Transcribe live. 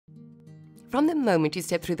From the moment you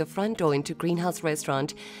step through the front door into Greenhouse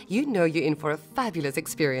Restaurant, you know you're in for a fabulous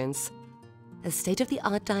experience. A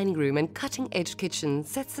state-of-the-art dining room and cutting-edge kitchen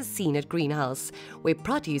sets the scene at Greenhouse, where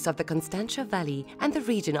produce of the Constantia Valley and the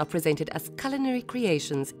region are presented as culinary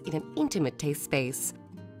creations in an intimate taste space.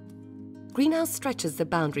 Greenhouse stretches the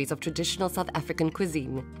boundaries of traditional South African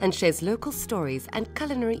cuisine and shares local stories and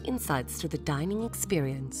culinary insights to the dining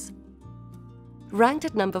experience. Ranked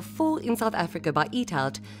at number 4 in South Africa by Eat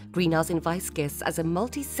Out, Greenhouse invites guests as a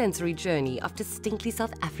multi-sensory journey of distinctly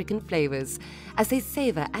South African flavors as they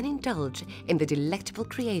savor and indulge in the delectable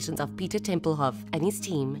creations of Peter Tempelhof and his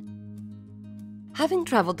team. Having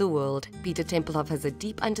traveled the world, Peter Tempelhof has a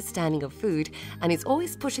deep understanding of food and is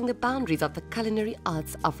always pushing the boundaries of the culinary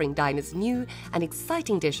arts, offering diners new and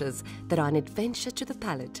exciting dishes that are an adventure to the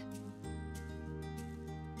palate.